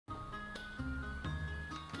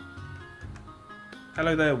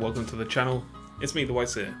Hello there, welcome to the channel. It's me, the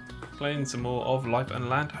Whiteseer, playing some more of Life and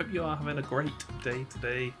Land. Hope you are having a great day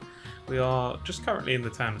today. We are just currently in the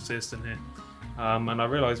town of Searston here, and I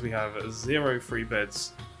realise we have 0 free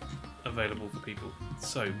beds available for people.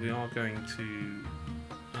 So we are going to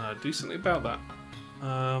do something about that.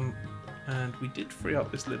 And we did free up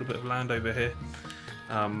this little bit of land over here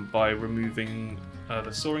by removing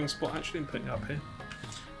the soaring spot actually and putting it up here.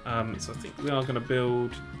 So I think we are going to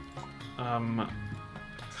build a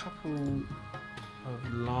couple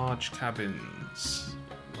of large cabins,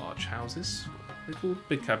 large houses. They're called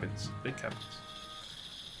big cabins. Big cabins.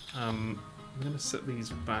 I'm going to set these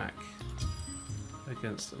back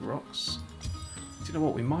against the rocks. Do you know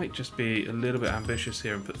what? We might just be a little bit ambitious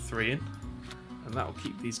here and put 3 in, and that will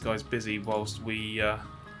keep these guys busy whilst we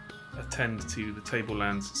attend to the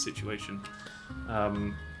Tablelands situation.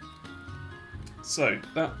 So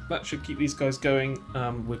that should keep these guys going.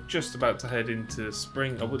 We're just about to head into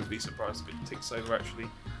spring. I wouldn't be surprised if it ticks over actually.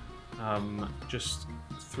 Just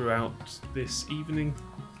throughout this evening.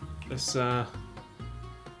 Let's there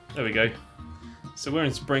we go. So we're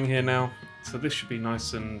in spring here now. So this should be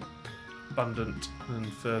nice and abundant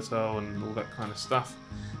and fertile and all that kind of stuff.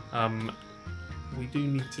 We do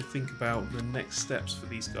need to think about the next steps for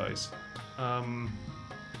these guys.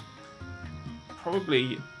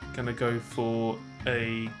 Probably gonna go for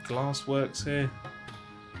a glassworks here.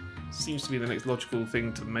 Seems to be the next logical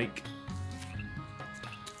thing to make.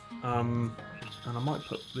 And I might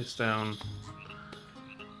put this down,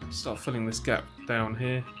 start filling this gap down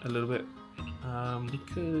here a little bit. We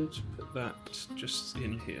could put that just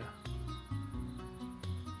in here.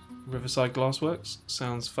 Riverside Glassworks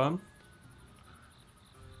sounds fun.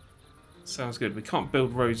 Sounds good. We can't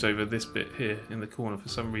build roads over this bit here in the corner for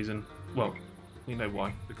some reason. Well, we know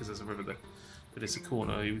why, because there's a river there. But it's a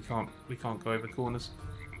corner. We can't go over corners.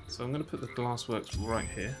 So I'm going to put the glassworks right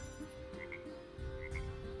here.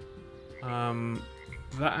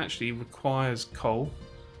 That actually requires coal.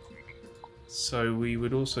 So we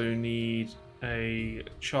would also need a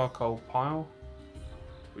charcoal pile,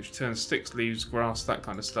 which turns sticks, leaves, grass, that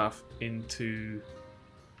kind of stuff into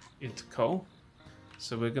coal.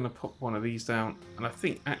 So we're going to pop one of these down, and I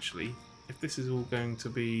think actually, if this is all going to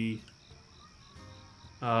be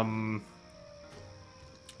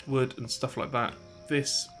wood and stuff like that,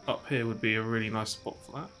 this up here would be a really nice spot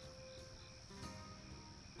for that.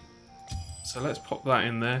 So let's pop that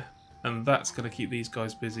in there, and that's going to keep these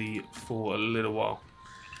guys busy for a little while.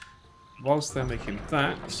 Whilst they're making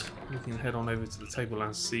that, we can head on over to the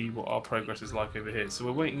Tablelands, see what our progress is like over here. So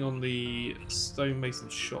we're waiting on the stonemason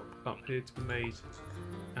shop up here to be made,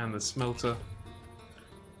 and the smelter.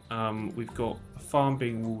 We've got a farm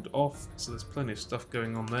being walled off, so there's plenty of stuff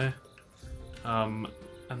going on there. And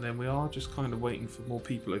then we are just kind of waiting for more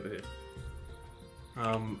people over here.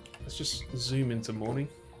 Let's just zoom into morning.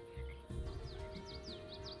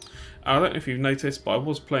 I don't know if you've noticed, but I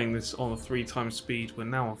was playing this on a 3x speed. We're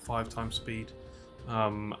now on 5x speed.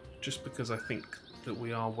 Just because I think that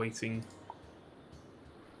we are waiting.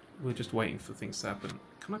 We're just waiting for things to happen.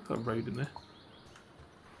 Can I put a road in there?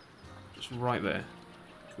 Just right there.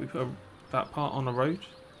 Can we put that part on a road?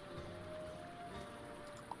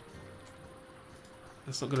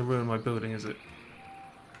 That's not going to ruin my building, is it?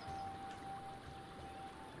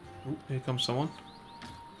 Oh, here comes someone.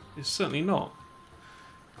 It's certainly not.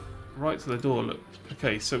 Right to the door, look.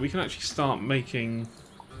 Okay, so we can actually start making,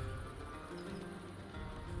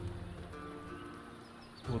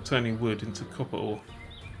 or turning wood into copper ore.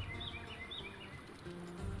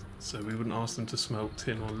 So we wouldn't ask them to smelt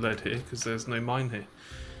tin or lead here because there's no mine here.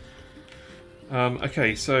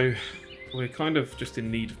 Okay, so we're kind of just in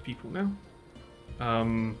need of people now.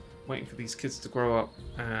 Waiting for these kids to grow up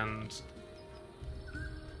and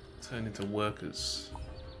turn into workers.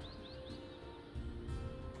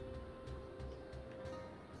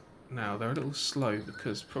 Now they're a little slow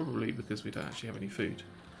probably because we don't actually have any food.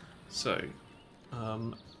 So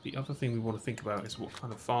the other thing we want to think about is what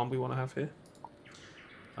kind of farm we want to have here.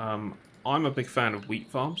 I'm a big fan of wheat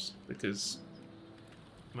farms because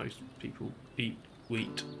most people eat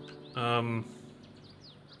wheat.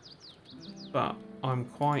 But I'd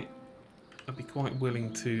be quite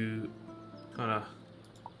willing to kind of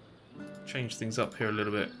change things up here a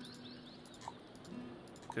little bit.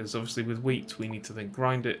 Because obviously with wheat we need to then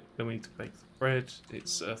grind it, then we need to bake the bread.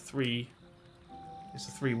 It's a three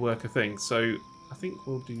worker thing. So I think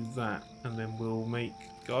we'll do that, and then we'll make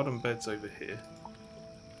garden beds over here.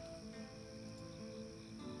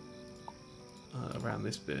 Around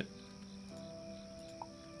this bit.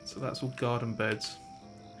 So that's all garden beds.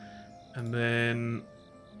 And then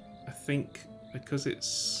I think because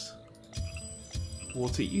it's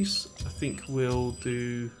water use. I think we'll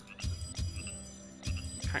do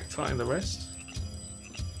cacti and the rest.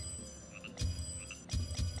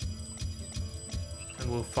 And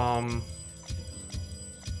we'll farm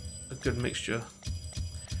a good mixture.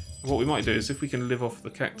 What we might do is, if we can live off the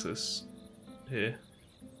cactus here,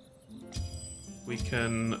 we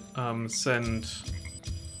can send...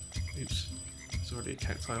 Oops, there's already a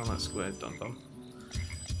cacti on that square, dum-dum.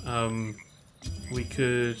 We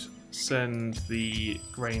could send the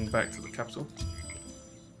grain back to the capital,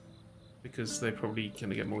 because they're probably going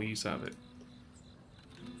to get more use out of it.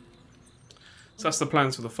 So that's the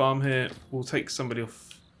plans for the farm here. We'll take somebody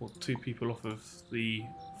off, or 2 people off of the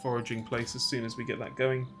foraging place as soon as we get that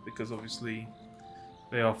going, because obviously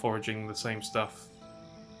they are foraging the same stuff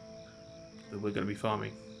that we're going to be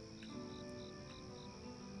farming.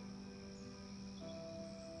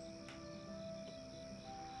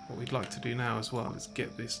 What we'd like to do now as well is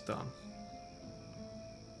get this done.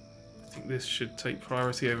 I think this should take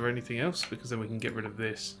priority over anything else, because then we can get rid of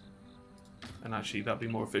this, and actually that'd be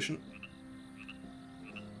more efficient.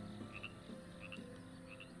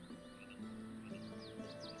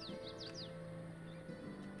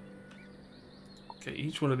 Okay,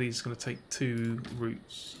 each one of these is going to take 2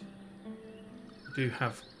 roots. We do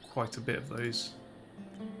have quite a bit of those.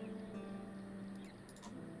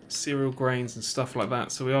 Cereal grains and stuff like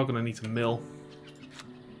that, so we are going to need to mill.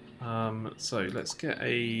 So let's get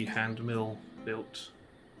a hand mill built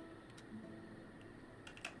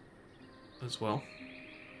as well.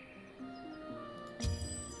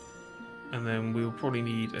 And then we'll probably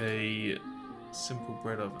need a simple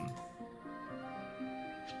bread oven,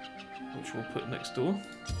 which we'll put next door.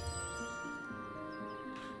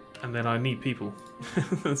 And then I need people.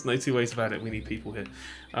 There's no 2 ways about it, we need people here.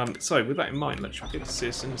 So with that in mind, let's go to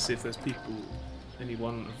Citizen and see if there's people,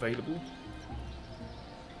 anyone available.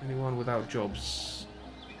 Anyone without jobs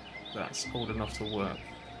that's old enough to work.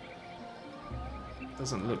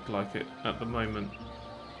 Doesn't look like it at the moment.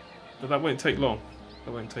 But that won't take long.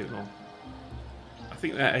 That won't take long. I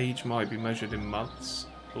think their age might be measured in months,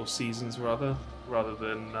 or seasons rather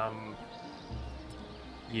than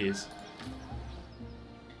years.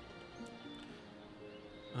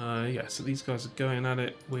 Yeah, so these guys are going at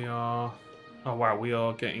it. We are... Oh wow, we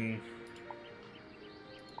are getting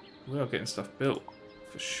stuff built,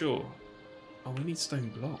 for sure. Oh, we need stone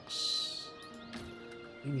blocks.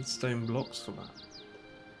 We need stone blocks for that.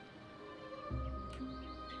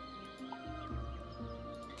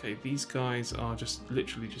 Okay, these guys are just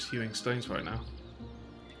literally just hewing stones right now.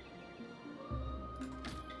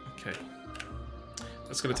 Okay.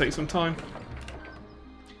 That's going to take some time.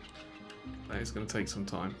 That is going to take some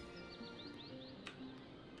time.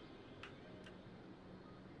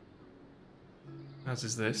 As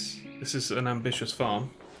is this. This is an ambitious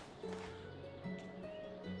farm.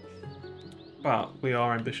 But we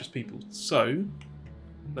are ambitious people. So,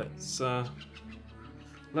 let's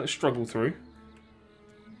struggle through.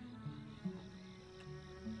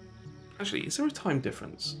 Actually, is there a time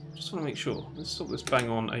difference? Just want to make sure. Let's stop this bang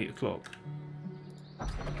on 8 o'clock.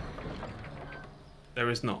 There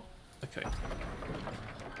is not. Okay.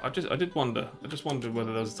 I did wonder. I just wondered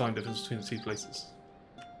whether there was a time difference between the 2 places.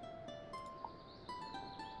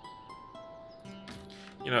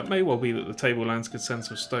 You know, it may well be that the Tablelands could send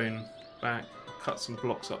some stone back, cut some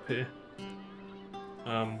blocks up here.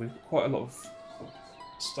 We've got quite a lot of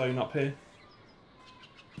stone up here.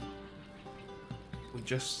 We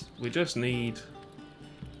just need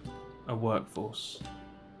a workforce.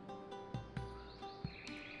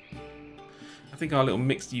 I think our little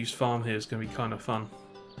mixed-use farm here is going to be kind of fun,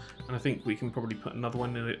 and I think we can probably put another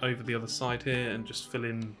one in over the other side here and just fill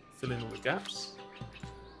in all the gaps.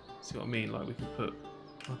 See what I mean? Like we could put,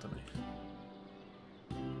 I don't know,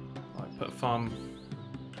 like put a farm,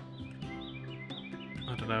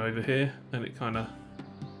 I don't know, over here, and it kind of,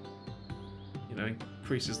 you know,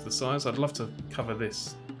 increases the size. I'd love to cover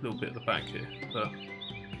this little bit at the back here, but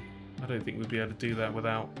I don't think we'd be able to do that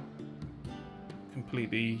without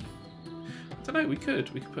completely... I don't know, we could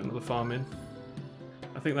put another farm in.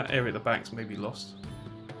 I think that area at the back's maybe lost.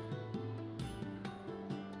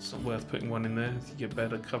 It's not worth putting one in there. You get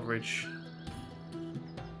better coverage.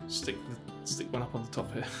 Stick one up on the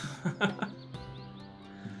top here.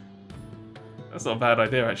 That's not a bad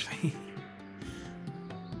idea, actually.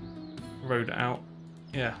 Road it out.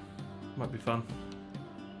 Yeah, might be fun.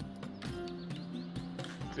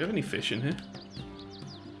 Do we have any fish in here?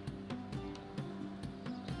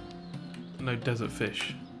 No desert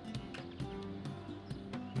fish.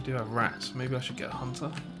 We do have rats. Maybe I should get a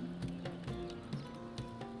hunter.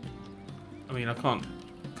 I mean, I can't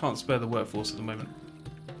spare the workforce at the moment.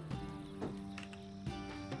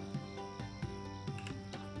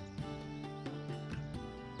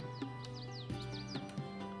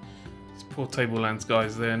 Poor Tablelands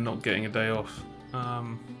guys, they're not getting a day off.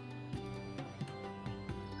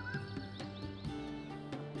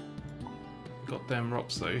 Got them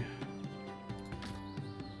rocks though.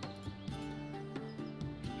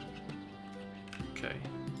 Okay.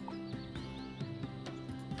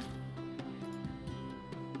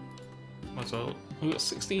 Might as well. We've got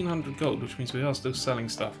 1600 gold, which means we are still selling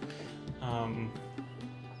stuff. I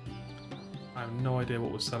have no idea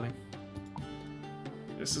what we're selling.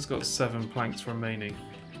 This has got 7 planks remaining.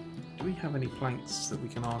 Do we have any planks that we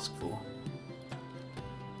can ask for?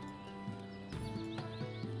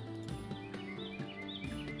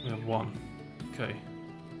 We have 1. Okay.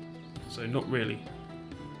 So not really.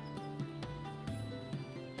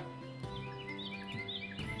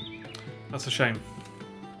 That's a shame.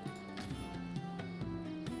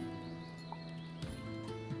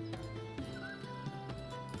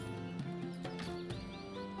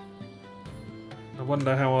 I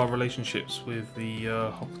wonder how our relationships with the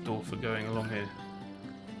Hochdorf are going along here.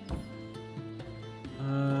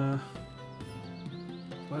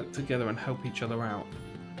 Work together and help each other out.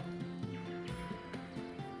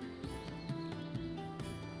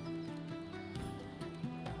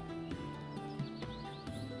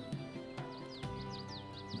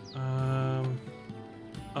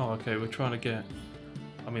 Oh, okay. We're trying to get.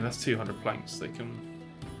 I mean, that's 200 planks. They can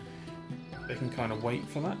kind of wait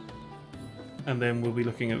for that. And then we'll be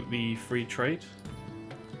looking at the free trade.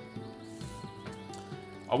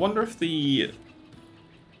 I wonder if the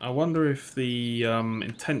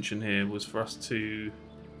intention here was for us to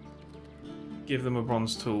give them a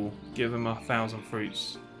bronze tool, give them 1,000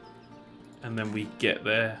 fruits, and then we get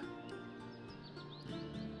their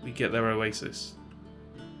oasis.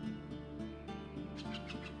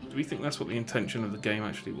 Do we think that's what the intention of the game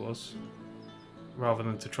actually was, rather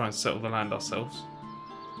than to try and settle the land ourselves?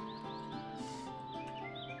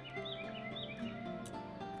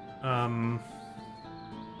 I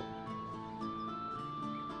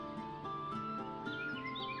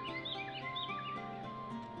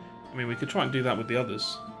mean, we could try and do that with the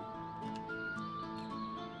others.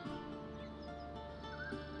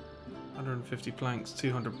 150 planks,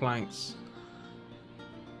 200 planks,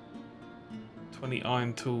 20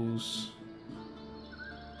 iron tools.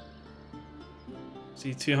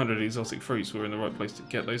 See, 200 exotic fruits. We're in the right place to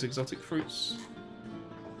get those exotic fruits.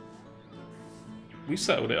 We've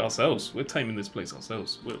settled it ourselves. We're taming this place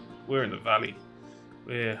ourselves. We're in the valley.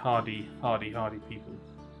 We're hardy people.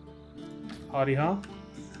 Hardy ha?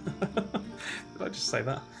 Did I just say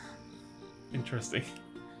that? Interesting.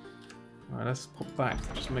 Alright, let's pop back.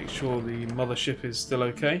 Just make sure the mothership is still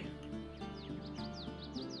okay.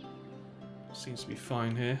 Seems to be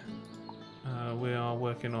fine here. We are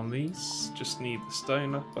working on these. Just need the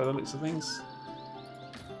stone by the looks of things.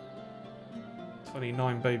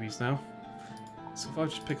 29 babies now. So if I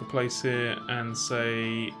just pick a place here and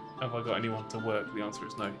say, have I got anyone to work? The answer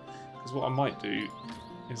is no. Because what I might do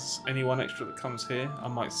is anyone extra that comes here, I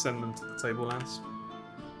might send them to the Tablelands.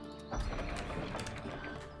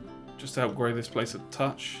 Just to help grow this place a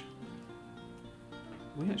touch.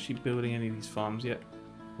 Are we actually building any of these farms yet?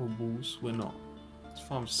 Or walls? We're not. This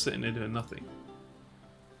farm's sitting there doing nothing.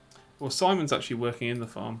 Well, Simon's actually working in the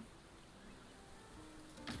farm.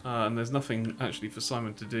 And there's nothing actually for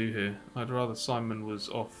Simon to do here. I'd rather Simon was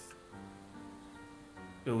off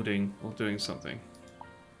building or doing something.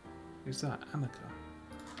 Who's that? Annika.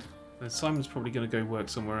 Then Simon's probably going to go work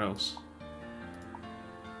somewhere else.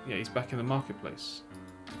 Yeah, he's back in the marketplace.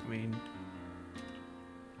 I mean,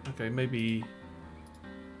 okay, maybe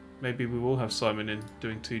we will have Simon in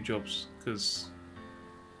doing 2 jobs, because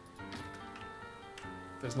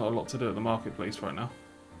there's not a lot to do at the marketplace right now.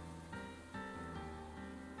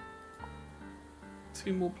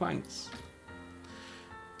 2 more planks.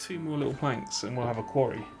 2 more little planks and we'll have a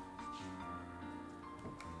quarry.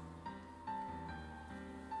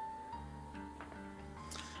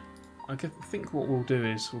 I think what we'll do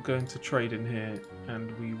is we'll go into trade in here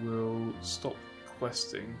and we will stop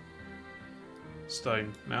questing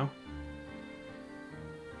stone now.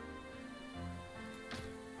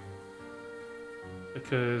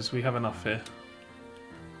 Because we have enough here.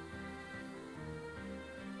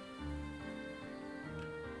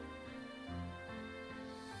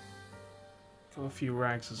 Got a few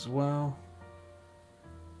rags as well.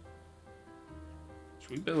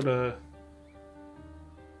 Should we build a...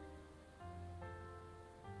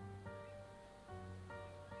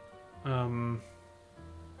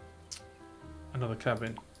 another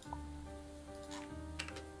cabin?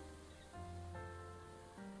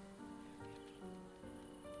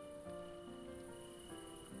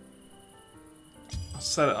 I'll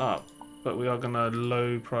set it up, but we are going to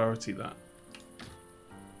low priority that.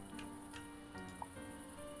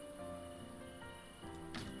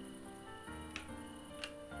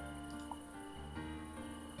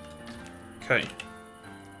 Okay.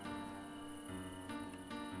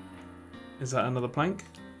 Is that another plank?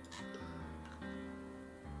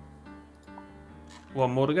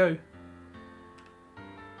 One more to go.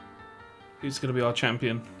 Who's going to be our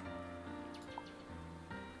champion?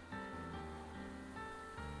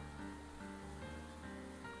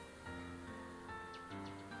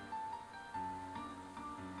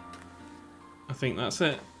 I think that's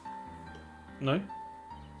it. No?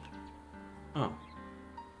 Oh.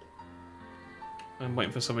 I'm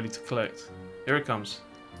waiting for somebody to collect. Here it comes.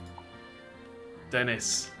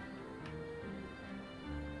 Dennis.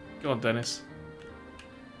 Go on, Dennis.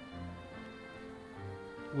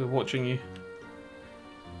 We're watching you.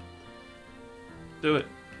 Do it.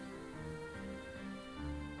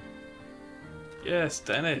 Yes,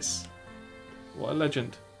 Dennis. What a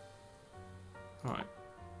legend. Alright.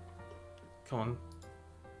 Come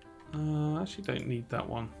on. Actually don't need that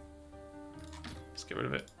one. Let's get rid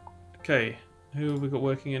of it. Okay. Who have we got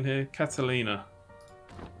working in here? Catalina.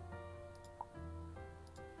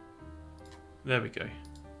 There we go.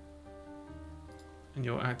 And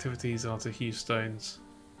your activities are to hew stones.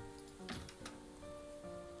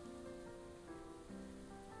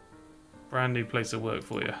 Brand new place of work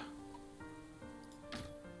for you.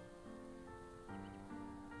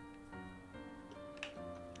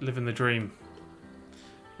 Living the dream.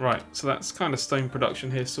 Right, so that's kind of stone production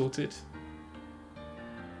here sorted.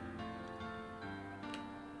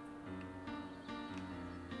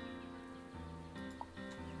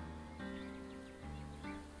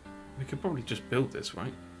 We could probably just build this,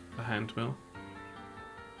 right? A hand mill.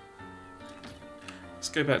 Let's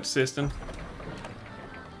go back to Searston.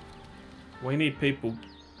 We need people.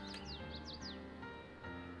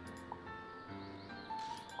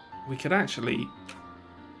 We could actually,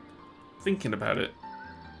 thinking about it,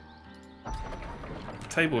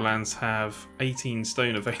 Tablelands have 18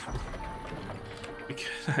 stone available. We could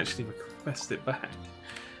actually request it back.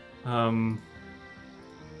 From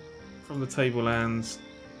the Tablelands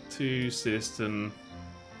to Searston.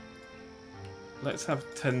 Let's have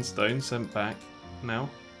 10 stone sent back now.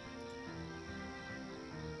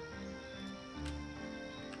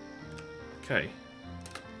 Okay.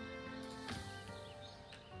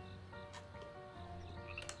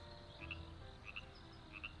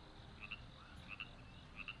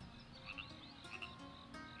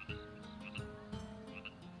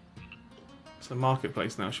 So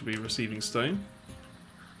marketplace now should be receiving stone.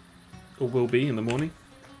 Or will be in the morning.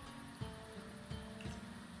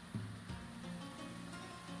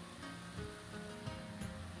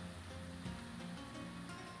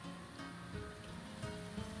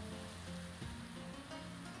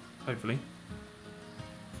 Hopefully.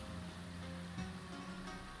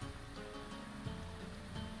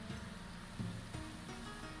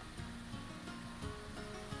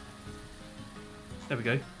 There we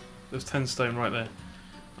go. There's 10 stone right there.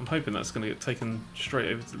 I'm hoping that's going to get taken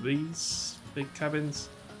straight over to these big cabins.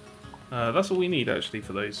 That's all we need actually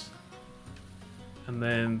for those. And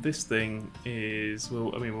then this thing is,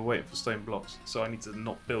 we're waiting for stone blocks, so I need to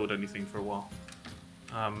not build anything for a while.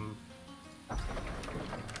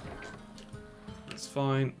 That's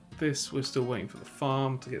fine. This, we're still waiting for the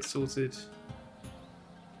farm to get sorted.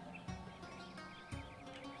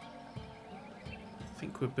 I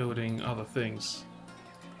think we're building other things.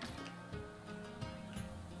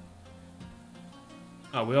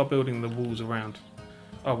 Oh, we are building the walls around.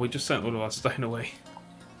 Oh, we just sent all of our stone away.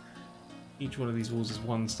 Each one of these walls is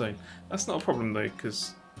 1 stone. That's not a problem though,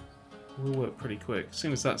 because we'll work pretty quick. As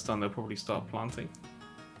soon as that's done, they'll probably start planting.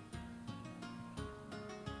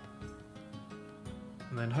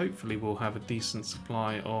 And then hopefully we'll have a decent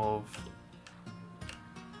supply of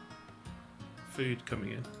food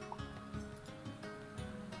coming in.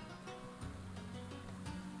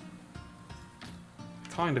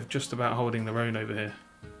 Kind of just about holding their own over here.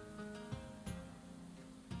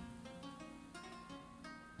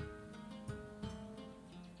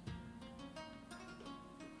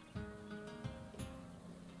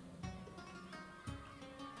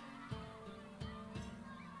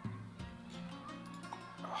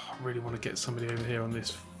 Oh, I really want to get somebody over here on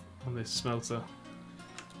this smelter.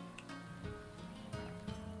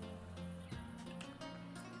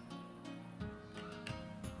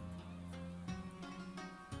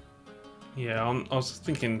 Yeah, I was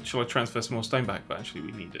thinking, shall I transfer some more stone back? But actually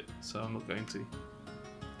we need it, so I'm not going to.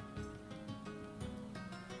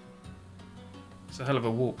 It's a hell of a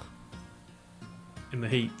walk in the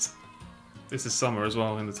heat. This is summer as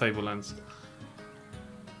well in the Tablelands.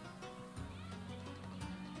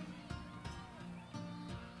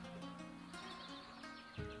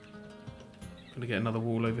 Gonna get another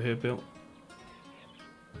wall over here built.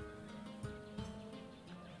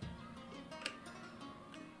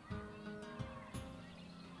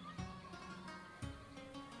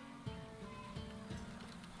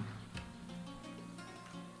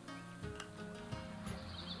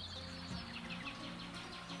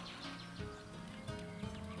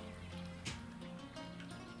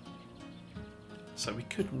 So we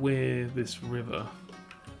could weir this river.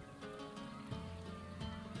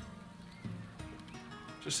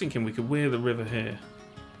 Just thinking we could weir the river here.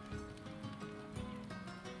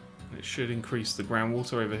 It should increase the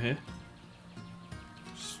groundwater over here.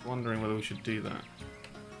 Just wondering whether we should do that.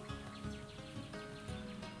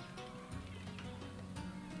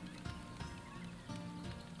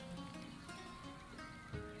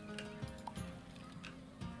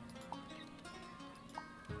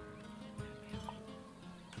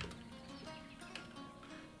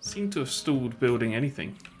 Seem to have stalled building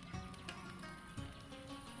anything.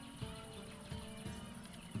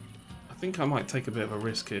 I think I might take a bit of a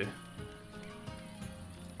risk here.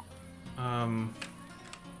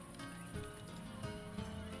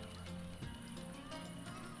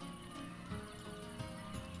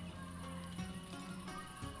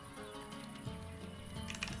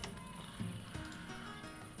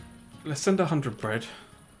 Let's send 100 bread,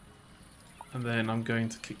 and then I'm going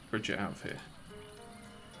to kick Bridget out of here.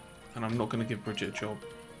 And I'm not going to give Bridget a job.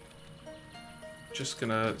 Just going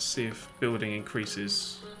to see if building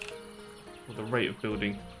increases, or the rate of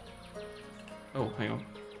building. Oh, hang on.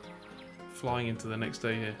 Flying into the next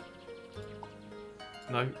day here.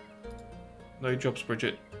 No. No jobs,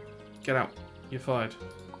 Bridget. Get out. You're fired.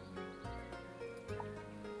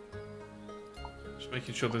 Just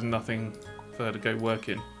making sure there's nothing for her to go work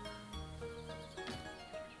in.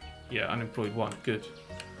 Yeah, unemployed 1. Good.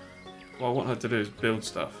 What I want her to do is build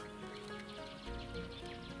stuff.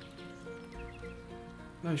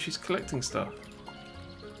 No, she's collecting stuff.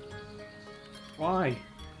 Why?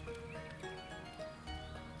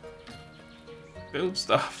 Build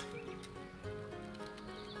stuff.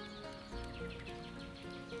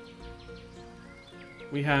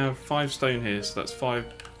 We have 5 stone here, so that's five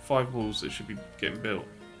walls that should be getting built.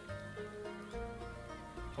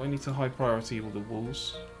 Do I need to high priority all the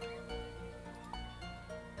walls?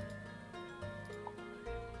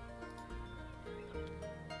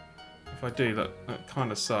 If I do, that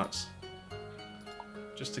kind of sucks.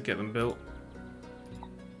 Just to get them built.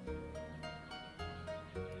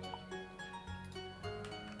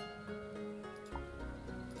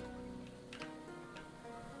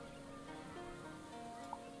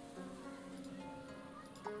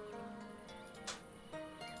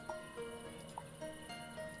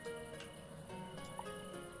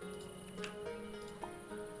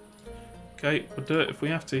 Okay, we'll do it if we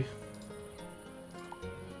have to.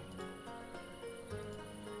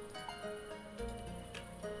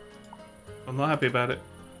 I'm not happy about it.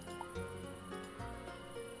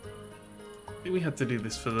 I think we had to do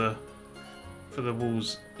this for the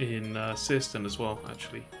walls in Searston as well,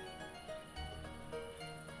 actually.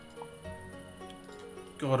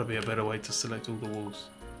 Gotta be a better way to select all the walls.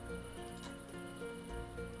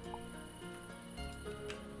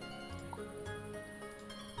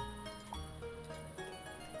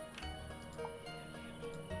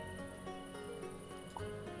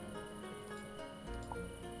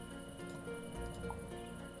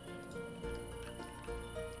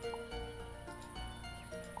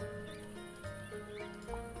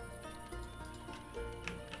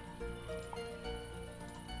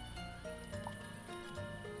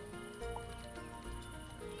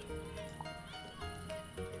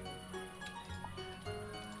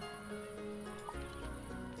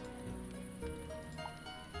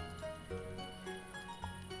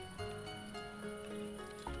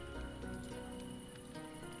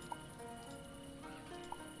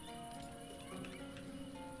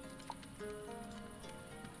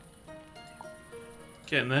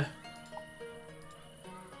 Getting there.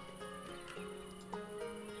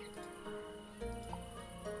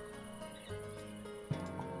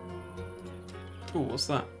 Oh, what's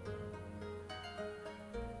that?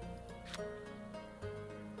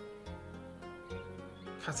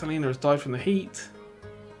 Catalina has died from the heat.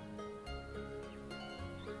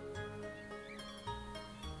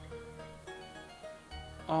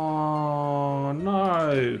 Oh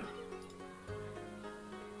no.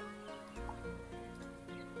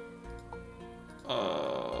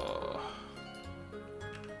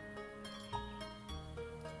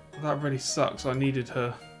 That really sucks. I needed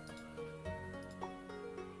her.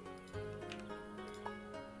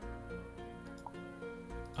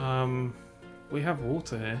 We have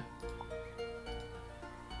water here.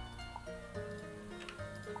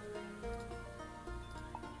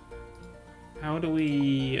 How do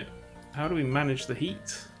we manage the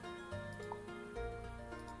heat?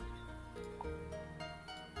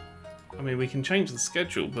 I mean, we can change the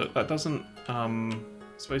schedule, but that doesn't. I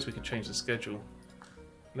suppose we could change the schedule.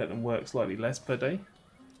 Let them work slightly less per day.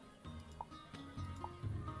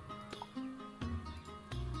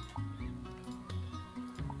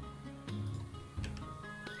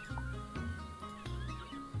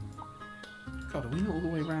 God, are we not all the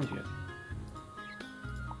way around yet?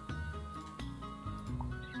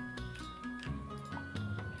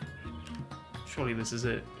 Surely this is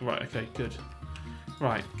it. Right, okay, good.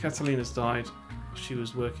 Right, Catalina's died. She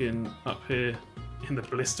was working up here in the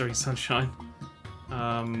blistering sunshine.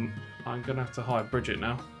 I'm gonna have to hire Bridget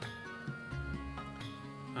now.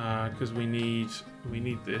 Because we need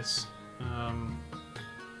this.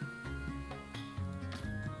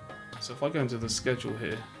 So if I go into the schedule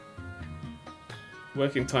here,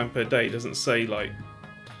 working time per day doesn't say like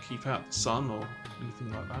keep out the sun or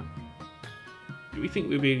anything like that. Do we think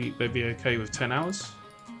they'd be okay with 10 hours?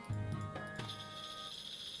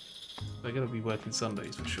 They're going to be working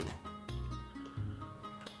Sundays for sure.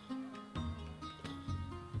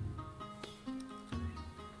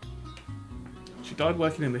 She died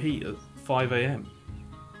working in the heat at 5 AM.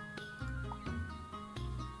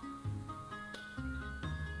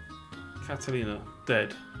 Catalina,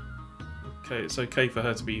 dead. Okay, it's okay for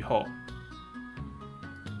her to be hot.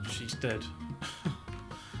 She's dead.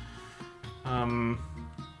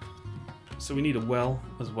 So we need a well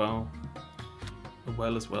as well. We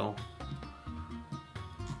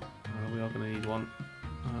are going to need one.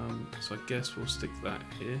 So I guess we'll stick that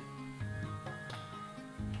here.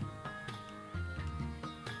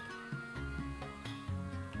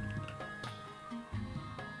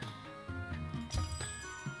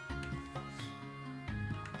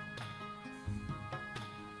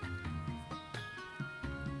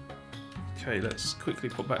 Okay, let's quickly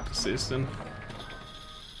put back to citizen.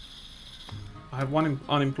 I have one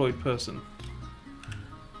unemployed person.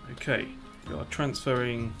 Okay, we are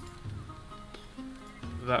transferring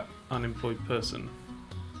that unemployed person.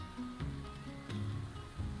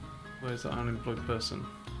 Where's that unemployed person?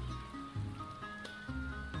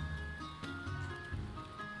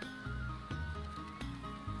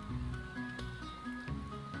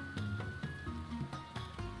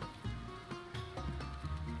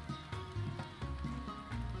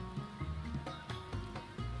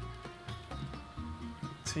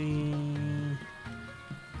 Team.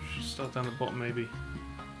 Should start down the bottom maybe.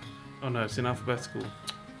 Oh no, it's in alphabetical.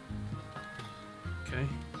 Okay.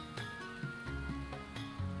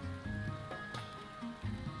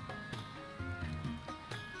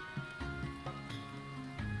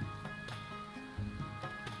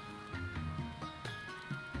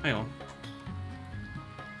 Hang on.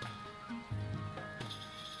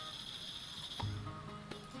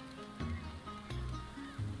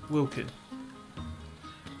 Wilkin.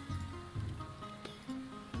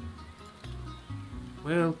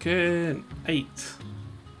 Wilkin! 8.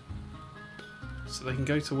 So they can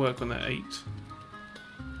go to work on their 8.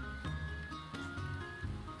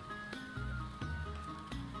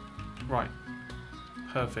 Right.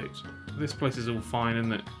 Perfect. This place is all fine,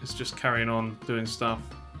 isn't it? It's just carrying on doing stuff.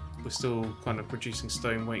 We're still kind of producing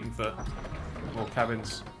stone, waiting for more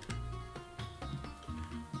cabins.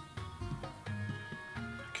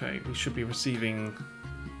 Okay, we should be receiving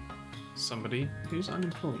somebody who's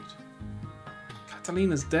unemployed.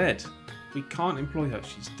 Catalina's dead. We can't employ her.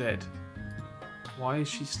 She's dead. Why is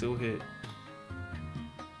she still here?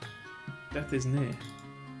 Death is near.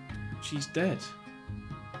 She's dead.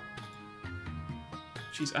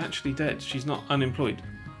 She's actually dead. She's not unemployed.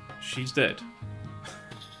 She's dead.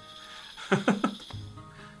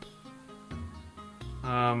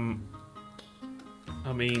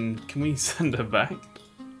 I mean, can we send her back?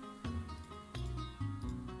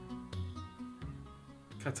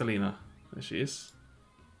 Catalina. There she is.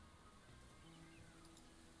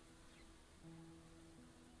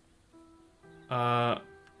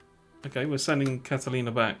 Okay, we're sending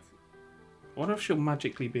Catalina back. I wonder if she'll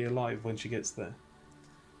magically be alive when she gets there.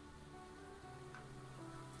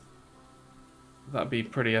 That'd be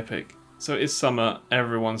pretty epic. So it is summer,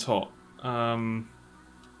 everyone's hot.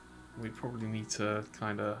 We probably need to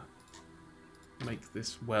kind of make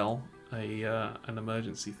this well an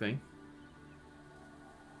emergency thing.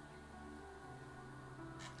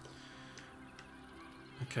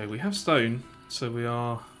 Okay, we have stone, so we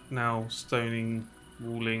are now stoning,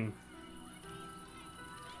 walling.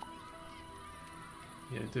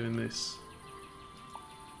 Yeah, doing this.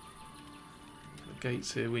 The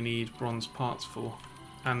gates here we need bronze parts for,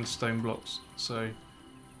 and stone blocks, so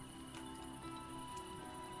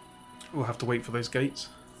we'll have to wait for those gates.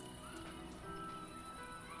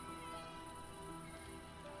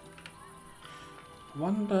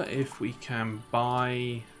 Wonder if we can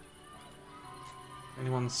buy...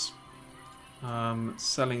 Anyone's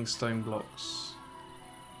selling stone blocks?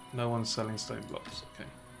 No one's selling stone blocks, okay.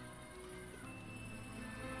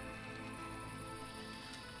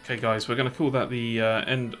 Okay guys, we're going to call that the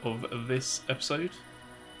end of this episode.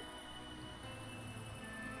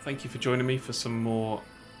 thank you for joining me for some more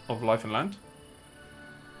of Life and Land.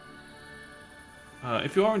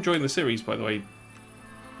 If you are enjoying the series, by the way,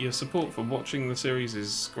 your support for watching the series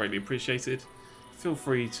is greatly appreciated. Feel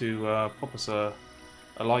free to pop us a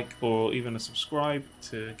like or even a subscribe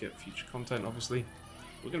to get future content, obviously.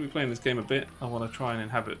 We're going to be playing this game a bit. I want to try and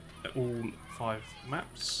inhabit all 5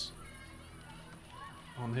 maps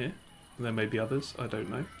on here. There may be others, I don't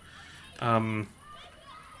know.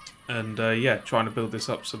 Yeah, trying to build this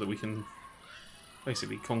up so that we can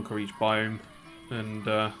basically conquer each biome and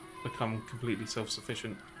become completely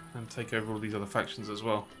self-sufficient and take over all these other factions as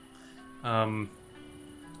well.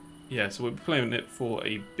 Yeah, so we'll be playing it for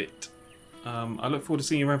a bit. I look forward to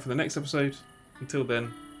seeing you around for the next episode. Until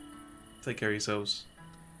then, take care of yourselves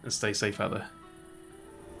and stay safe out there.